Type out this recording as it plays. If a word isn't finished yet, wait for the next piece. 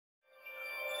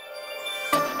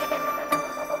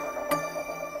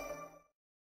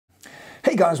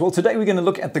guys, well today we're going to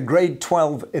look at the grade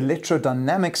 12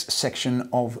 electrodynamics section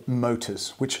of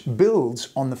motors, which builds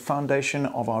on the foundation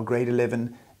of our grade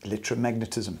 11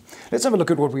 electromagnetism. Let's have a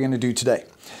look at what we're going to do today.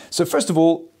 So first of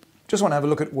all, just want to have a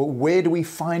look at, well, where do we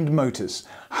find motors?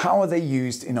 How are they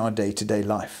used in our day-to-day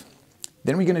life?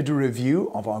 Then we're going to do a review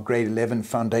of our grade 11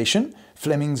 foundation,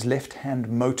 Fleming's left-hand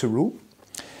motor rule.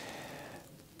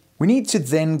 We need to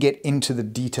then get into the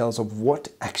details of what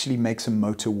actually makes a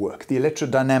motor work, the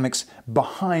electrodynamics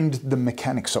behind the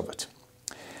mechanics of it.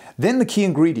 Then the key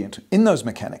ingredient in those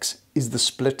mechanics is the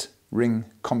split ring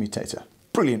commutator.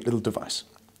 Brilliant little device.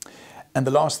 And the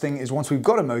last thing is, once we've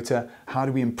got a motor, how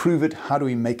do we improve it? How do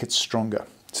we make it stronger?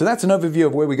 So that's an overview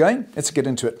of where we're going. Let's get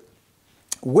into it.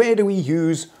 Where do we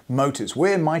use motors?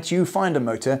 Where might you find a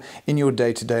motor in your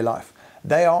day-to-day life?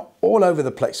 They are all over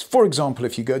the place. For example,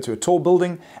 if you go to a tall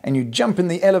building and you jump in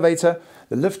the elevator,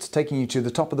 the lift taking you to the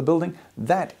top of the building,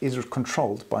 that is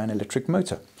controlled by an electric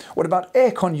motor. What about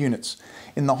aircon units?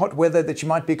 In the hot weather that you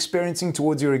might be experiencing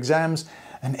towards your exams,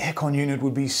 an aircon unit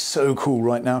would be so cool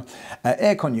right now.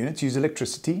 Aircon units use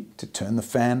electricity to turn the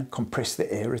fan, compress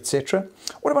the air, etc.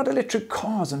 What about electric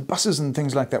cars and buses and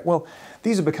things like that? Well,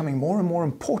 these are becoming more and more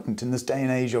important in this day and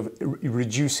age of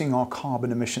reducing our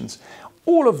carbon emissions.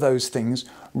 All of those things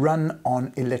run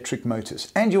on electric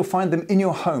motors, and you'll find them in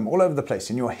your home all over the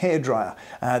place, in your hairdryer,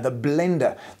 the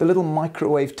blender, the little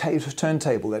microwave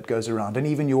turntable that goes around, and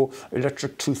even your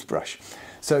electric toothbrush.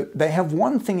 So they have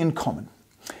one thing in common,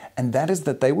 and that is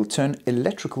that they will turn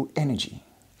electrical energy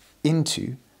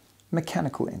into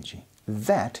mechanical energy.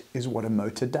 That is what a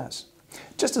motor does.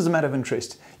 Just as a matter of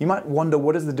interest, you might wonder,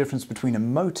 what is the difference between a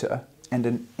motor and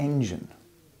an engine?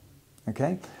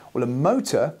 Okay, well, a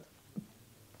motor,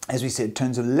 as we said,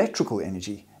 turns electrical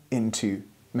energy into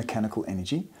mechanical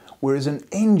energy, whereas an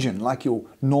engine, like your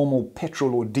normal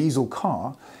petrol or diesel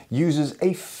car, uses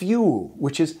a fuel,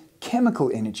 which is chemical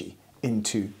energy,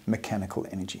 into mechanical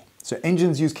energy. So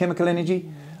engines use chemical energy,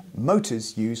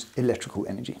 motors use electrical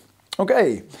energy.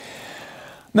 Okay,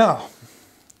 now,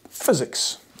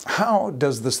 physics. How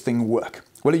does this thing work?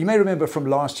 Well, you may remember from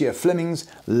last year, Fleming's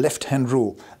left-hand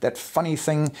rule, that funny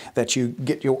thing that you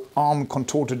get your arm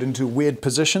contorted into weird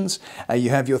positions.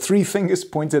 You have your three fingers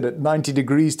pointed at 90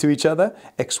 degrees to each other,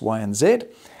 X, Y, and Z.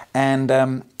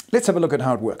 And let's have a look at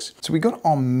how it works. So we've got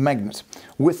our magnet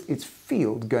with its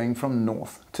field going from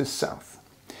north to south.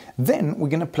 Then we're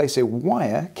going to place a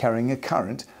wire carrying a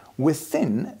current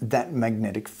within that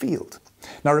magnetic field.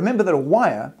 Now remember that a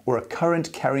wire, or a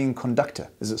current carrying conductor,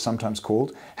 as it's sometimes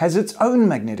called, has its own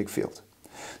magnetic field.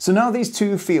 So now these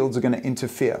two fields are going to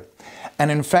interfere.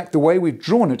 And in fact, the way we've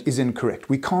drawn it is incorrect.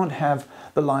 We can't have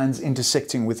the lines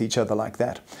intersecting with each other like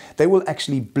that. They will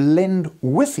actually blend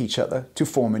with each other to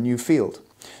form a new field.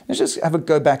 Let's just have a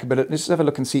go back a bit. Let's have a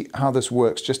look and see how this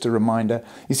works. Just a reminder.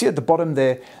 You see at the bottom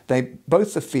there,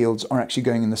 both the fields are actually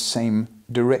going in the same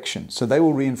direction. So they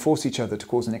will reinforce each other to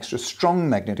cause an extra strong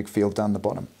magnetic field down the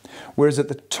bottom. Whereas at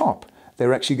the top,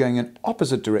 they're actually going in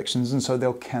opposite directions, and so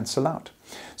they'll cancel out.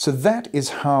 So that is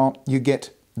how you get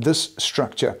this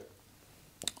structure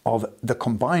of the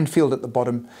combined field at the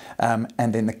bottom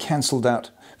and then the cancelled out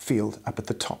field up at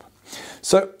the top.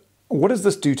 So what does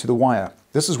this do to the wire?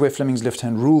 This is where Fleming's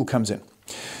left-hand rule comes in.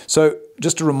 So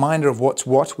just a reminder of what's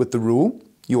what with the rule.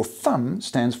 Your thumb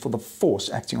stands for the force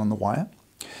acting on the wire.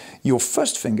 Your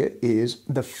first finger is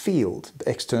the field, the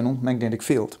external magnetic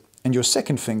field. And your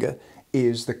second finger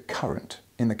is the current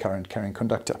in the current carrying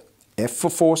conductor. F for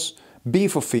force, B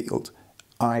for field,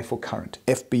 I for current.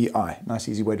 FBI. Nice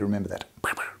easy way to remember that.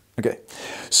 Okay,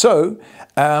 so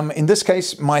in this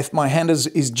case, my hand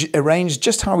is arranged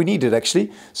just how we need it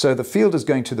actually. So the field is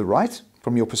going to the right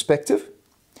from your perspective.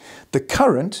 The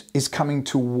current is coming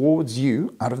towards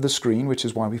you out of the screen, which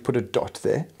is why we put a dot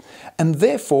there. And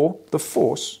therefore, the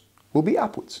force will be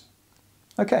upwards.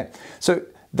 Okay, so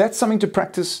that's something to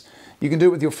practice. You can do it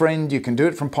with your friend, you can do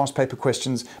it from past paper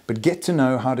questions, but get to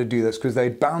know how to do this, because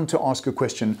they're bound to ask a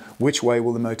question, which way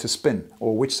will the motor spin,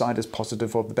 or which side is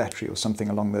positive of the battery, or something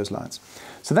along those lines.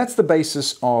 So that's the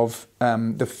basis of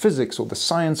the physics or the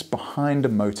science behind a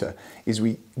motor, is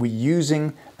we're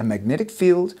using a magnetic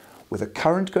field with a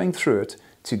current going through it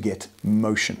to get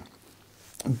motion.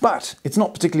 But it's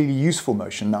not particularly useful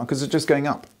motion now, because it's just going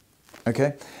up.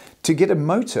 Okay? To get a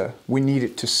motor, we need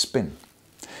it to spin.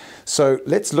 So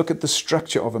let's look at the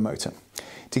structure of a motor.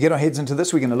 To get our heads into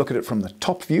this, we're going to look at it from the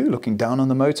top view, looking down on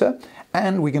the motor,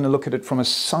 and we're going to look at it from a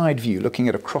side view, looking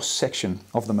at a cross-section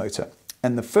of the motor.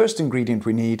 And the first ingredient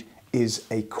we need is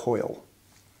a coil.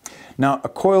 Now, a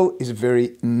coil is a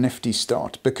very nifty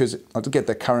start because I'll get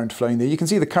the current flowing there. You can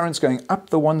see the current's going up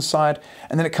the one side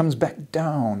and then it comes back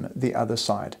down the other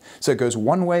side. So it goes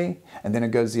one way and then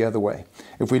it goes the other way.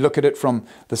 If we look at it from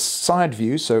the side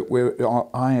view, so where our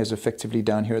eye is effectively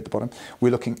down here at the bottom,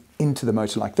 we're looking into the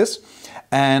motor like this.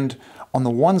 And on the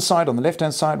one side, on the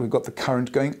left-hand side, we've got the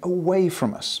current going away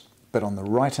from us. But on the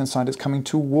right-hand side, it's coming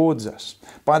towards us.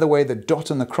 By the way, the dot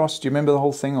and the cross, do you remember the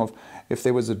whole thing of if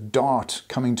there was a dart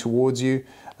coming towards you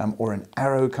or an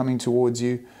arrow coming towards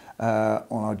you?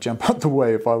 Or I'd jump out the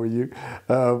way if I were you.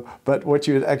 But what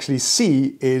you would actually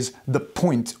see is the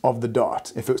point of the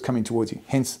dart if it was coming towards you,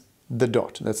 hence the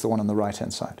dot. That's the one on the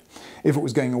right-hand side. If it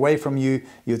was going away from you,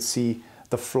 you'd see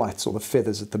the flights or the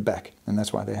feathers at the back, and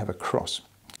that's why they have a cross.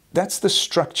 That's the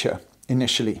structure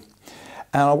initially.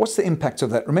 What's the impact of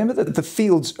that? Remember that the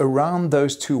fields around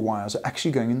those two wires are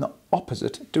actually going in the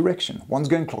opposite direction. One's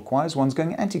going clockwise, one's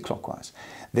going anti-clockwise.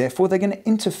 Therefore, they're going to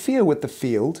interfere with the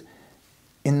field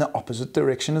in the opposite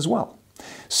direction as well.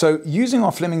 So using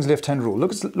our Fleming's left-hand rule,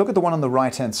 look at the one on the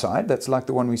right-hand side. That's like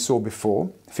the one we saw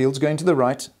before. Field's going to the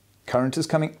right, current is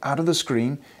coming out of the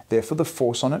screen, therefore the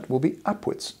force on it will be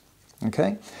upwards.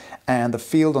 Okay? And the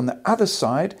field on the other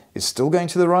side is still going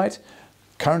to the right,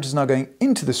 current is now going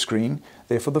into the screen,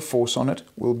 therefore the force on it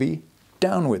will be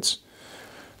downwards.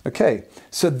 Okay,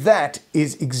 so that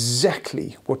is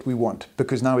exactly what we want,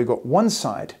 because now we've got one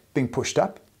side being pushed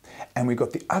up and we've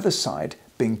got the other side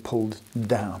being pulled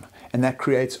down. And that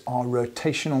creates our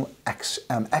rotational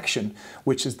action,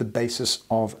 which is the basis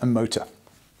of a motor.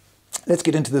 Let's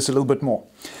get into this a little bit more.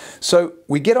 So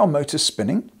we get our motor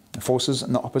spinning, the forces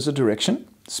in the opposite direction,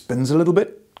 spins a little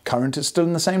bit, current is still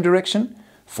in the same direction,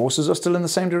 forces are still in the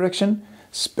same direction,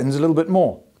 spins a little bit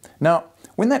more. Now,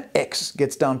 when that X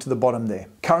gets down to the bottom there,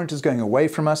 current is going away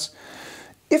from us.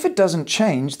 If it doesn't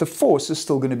change, the force is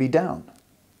still going to be down.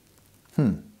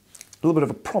 A little bit of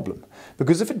a problem.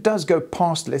 Because if it does go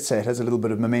past, let's say it has a little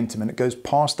bit of momentum and it goes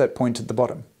past that point at the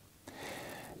bottom,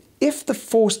 if the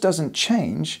force doesn't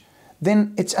change,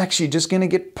 then it's actually just going to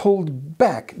get pulled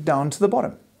back down to the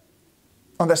bottom.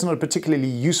 Oh, that's not a particularly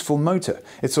useful motor.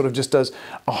 It sort of just does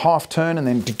a half turn and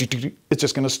then it's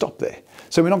just going to stop there.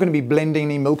 So we're not going to be blending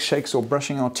any milkshakes or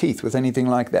brushing our teeth with anything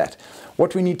like that.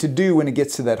 What we need to do when it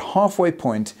gets to that halfway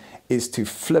point is to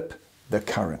flip the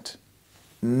current.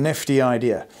 Nifty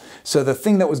idea. So the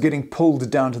thing that was getting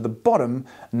pulled down to the bottom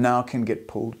now can get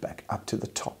pulled back up to the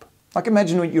top. Like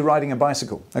imagine when you're riding a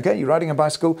bicycle, okay? You're riding a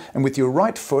bicycle and with your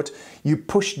right foot, you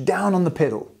push down on the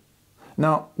pedal.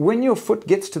 Now, when your foot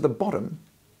gets to the bottom,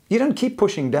 you don't keep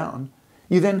pushing down.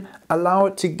 You then allow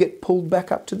it to get pulled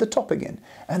back up to the top again.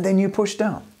 And then you push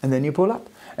down, and then you pull up,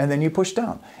 and then you push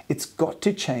down. It's got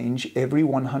to change every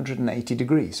 180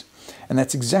 degrees. And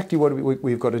that's exactly what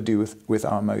we've got to do with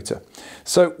our motor.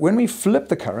 So when we flip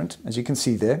the current, as you can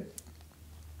see there,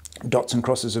 dots and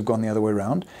crosses have gone the other way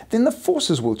around, then the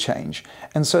forces will change.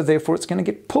 And so therefore it's going to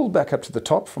get pulled back up to the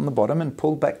top from the bottom and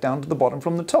pulled back down to the bottom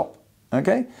from the top.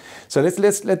 Okay, so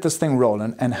let's let this thing roll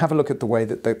and have a look at the way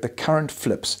that the current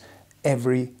flips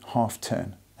every half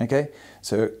turn. Okay,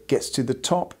 so it gets to the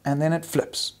top and then it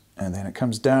flips, and then it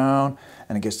comes down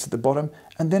and it gets to the bottom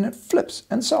and then it flips,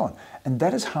 and so on. And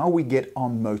that is how we get our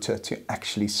motor to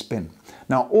actually spin.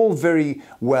 Now, all very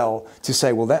well to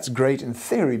say, well, that's great in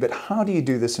theory, but how do you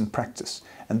do this in practice?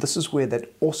 And this is where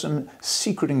that awesome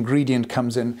secret ingredient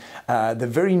comes in, the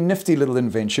very nifty little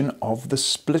invention of the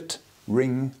split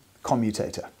ring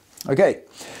commutator. Okay,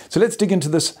 so let's dig into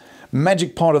this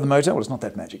magic part of the motor. Well, it's not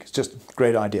that magic, it's just a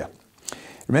great idea.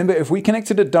 Remember, if we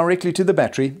connected it directly to the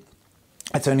battery,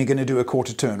 it's only going to do a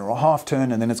quarter turn or a half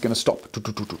turn and then it's going to stop.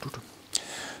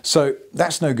 So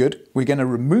that's no good. We're going to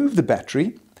remove the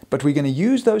battery, but we're going to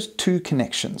use those two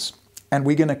connections and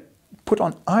we're going to put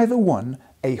on either one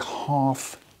a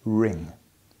half ring.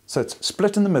 So it's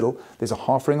split in the middle, there's a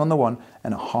half ring on the one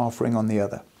and a half ring on the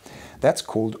other. That's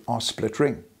called our split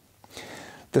ring.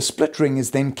 The split ring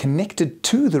is then connected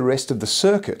to the rest of the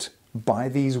circuit by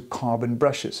these carbon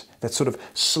brushes that sort of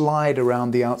slide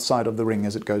around the outside of the ring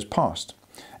as it goes past.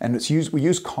 And we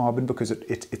use carbon because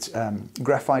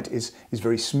graphite is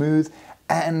very smooth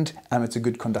and it's a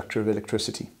good conductor of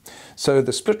electricity. So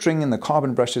the split ring and the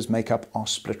carbon brushes make up our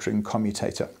split ring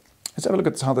commutator. Let's have a look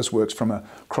at how this works from a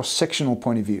cross-sectional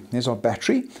point of view. There's our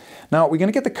battery. Now we're going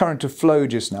to get the current to flow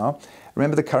just now.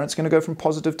 Remember, the current's going to go from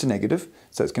positive to negative.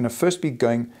 So it's going to first be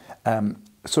going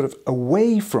sort of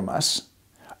away from us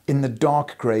in the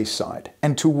dark grey side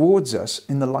and towards us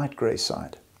in the light grey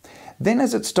side. Then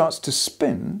as it starts to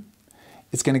spin,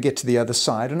 it's going to get to the other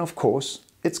side and of course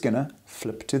it's going to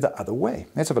flip to the other way.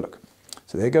 Let's have a look.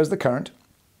 So there goes the current.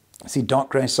 See, dark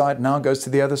grey side now goes to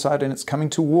the other side and it's coming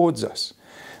towards us.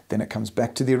 Then it comes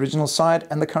back to the original side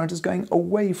and the current is going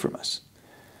away from us.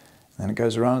 Then it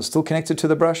goes around, it's still connected to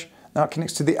the brush. Now it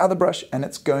connects to the other brush and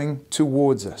it's going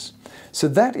towards us. So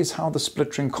that is how the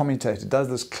split ring commutator does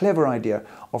this clever idea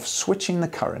of switching the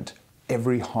current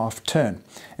every half turn.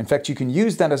 In fact, you can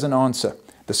use that as an answer.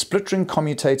 The split ring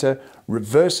commutator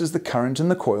reverses the current in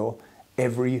the coil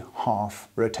every half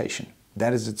rotation.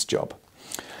 That is its job.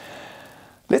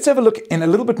 Let's have a look in a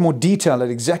little bit more detail at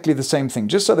exactly the same thing,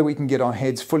 just so that we can get our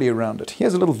heads fully around it.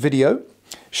 Here's a little video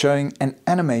showing an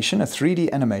animation, a 3D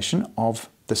animation of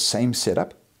the same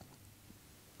setup.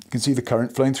 You can see the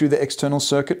current flowing through the external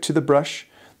circuit to the brush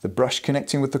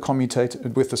connecting with the commutator,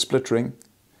 with the split ring.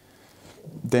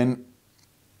 Then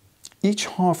each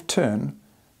half turn,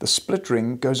 the split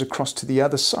ring goes across to the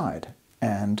other side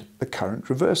and the current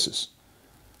reverses,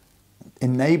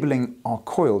 enabling our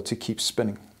coil to keep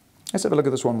spinning. Let's have a look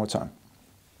at this one more time.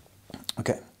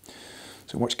 Okay,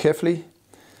 so watch carefully.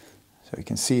 So you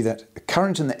can see that the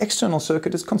current in the external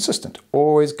circuit is consistent,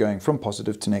 always going from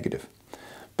positive to negative.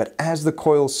 But as the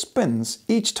coil spins,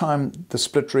 each time the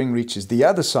split ring reaches the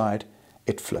other side,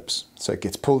 it flips. So it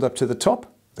gets pulled up to the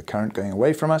top, the current going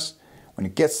away from us. When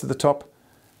it gets to the top,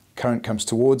 current comes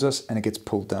towards us and it gets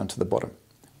pulled down to the bottom.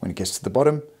 When it gets to the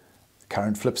bottom, the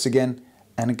current flips again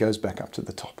and it goes back up to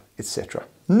the top, etc.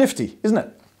 Nifty, isn't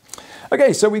it?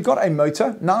 Okay, so we've got a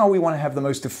motor. Now we want to have the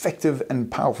most effective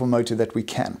and powerful motor that we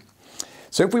can.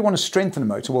 So if we want to strengthen a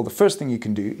motor, well, the first thing you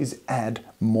can do is add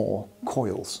more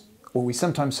coils. Or we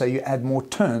sometimes say you add more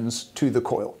turns to the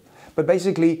coil. But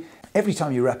basically, every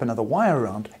time you wrap another wire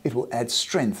around, it will add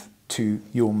strength to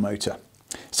your motor.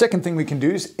 Second thing we can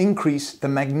do is increase the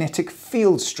magnetic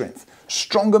field strength.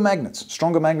 Stronger magnets.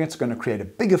 Stronger magnets are going to create a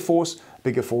bigger force,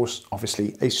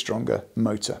 obviously a stronger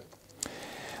motor.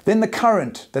 Then the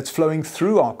current that's flowing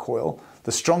through our coil,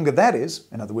 the stronger that is,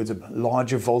 in other words, a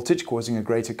larger voltage causing a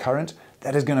greater current,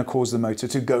 that is going to cause the motor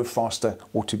to go faster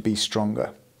or to be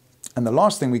stronger. And the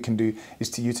last thing we can do is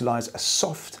to utilize a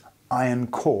soft iron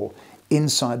core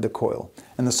inside the coil.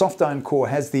 And the soft iron core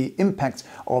has the impact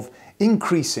of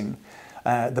increasing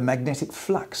the magnetic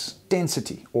flux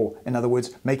density, or in other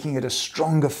words, making it a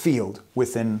stronger field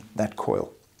within that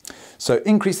coil. So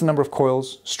increase the number of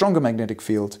coils, stronger magnetic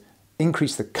field,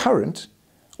 increase the current,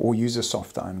 or use a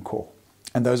soft iron core.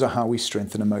 And those are how we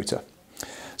strengthen a motor.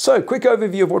 So, quick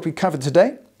overview of what we covered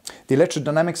today. The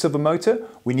electrodynamics of a motor,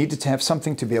 we needed to have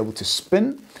something to be able to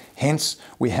spin. Hence,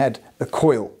 we had a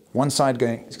coil, one side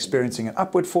experiencing an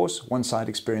upward force, one side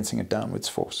experiencing a downwards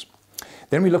force.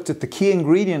 Then we looked at the key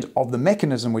ingredient of the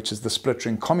mechanism, which is the split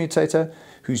ring commutator,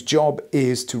 whose job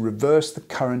is to reverse the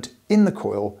current in the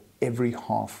coil every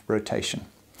half rotation.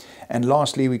 And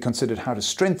lastly, we considered how to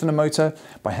strengthen a motor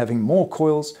by having more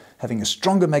coils, having a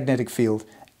stronger magnetic field,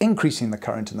 increasing the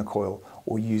current in the coil,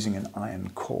 or using an iron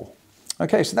core.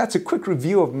 Okay, so that's a quick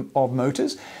review of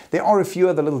motors. There are a few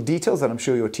other little details that I'm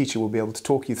sure your teacher will be able to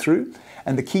talk you through.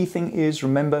 And the key thing is,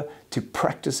 remember to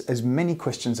practice as many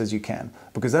questions as you can,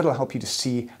 because that'll help you to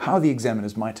see how the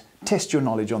examiners might test your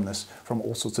knowledge on this from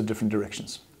all sorts of different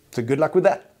directions. So good luck with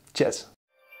that. Cheers.